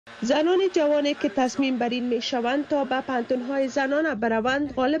زنان جوانی که تصمیم بر این میشوند تا به پوهنتون‌های زنانه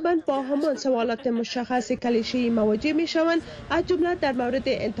بروند غالبا با همان سوالات مشخص کلیشه‌ای مواجه میشوند، از جمله در مورد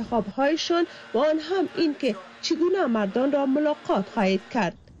انتخاب‌هایشان و آن هم این که چگونه مردان را ملاقات خواهید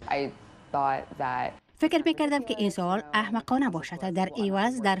کرد. فکر می‌کردم که این سوال احمقانه باشد. در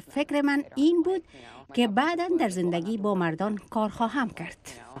عوض در فکر من این بود که بعداً در زندگی با مردان کار خواهم کرد.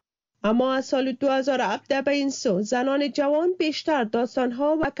 اما از سال 2017 به این سو زنان جوان بیشتر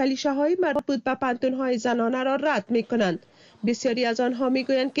داستان‌ها و کلیشه‌های مربوط به پوهنتون‌های زنانه را رد می‌کنند. بسیاری از آنها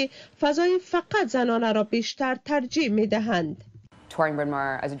می‌گویند که فضای فقط زنانه را بیشتر ترجیح می‌دهند.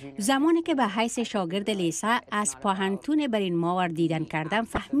 زمانی که به حیث شاگرد لیسه از پوهنتون برین ماور دیدن کردم،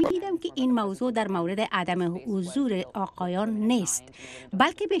 فهمیدم که این موضوع در مورد عدم حضور آقایان نیست،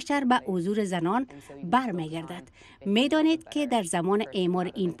 بلکه بیشتر به حضور زنان برمیگردد. میدانید که در زمان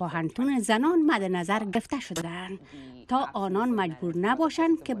اعمار این پوهنتون زنان مد نظر گرفته شدند تا آنان مجبور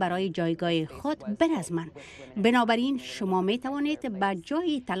نباشند که برای جایگاه خود برزمند. بنابراین شما می توانید به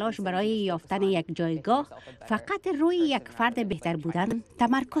جای تلاش برای یافتن یک جایگاه فقط روی یک فرد بهتر بودن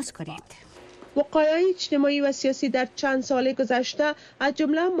تمرکز کنید. وقایع اجتماعی و سیاسی در چند سال گذشته از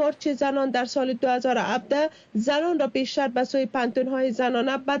جمله مارچ زنان در سال 2017 زنان را بیشتر به سوی پوهنتون‌های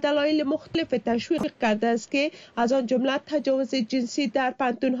زنانه به دلایل مختلف تشویق کرده است که از آن جمله تجاوز جنسی در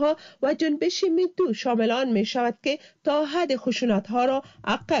پوهنتون‌ها و جنبش میتو شامل آن می شود که تا حد خشونت‌ها را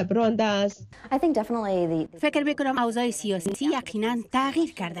عقب رانده است. فکر می‌کنم اوضاع سیاسی یقینا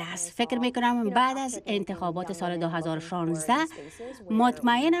تغییر کرده است. فکر می‌کنم بعد از انتخابات سال 2016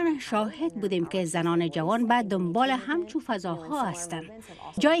 مطمئنا شاهد بودیم که زنان جوان به دنبال همچو فضاها هستند،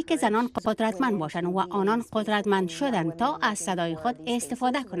 جایی که زنان قدرتمند باشند و آنان قدرتمند شدند تا از صدای خود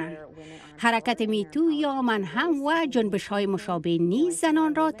استفاده کنند. حرکت میتو یا من هم و جنبش های مشابه نیز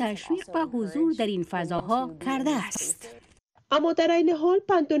زنان را تشویق به حضور در این فضاها کرده است. اما در این حال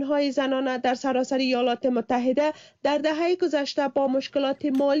پوهنتون‌های زنانه در سراسر ایالات متحده در دهه گذشته با مشکلات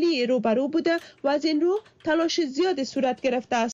مالی روبرو بوده و از این رو تلاش زیادی صورت گرفته است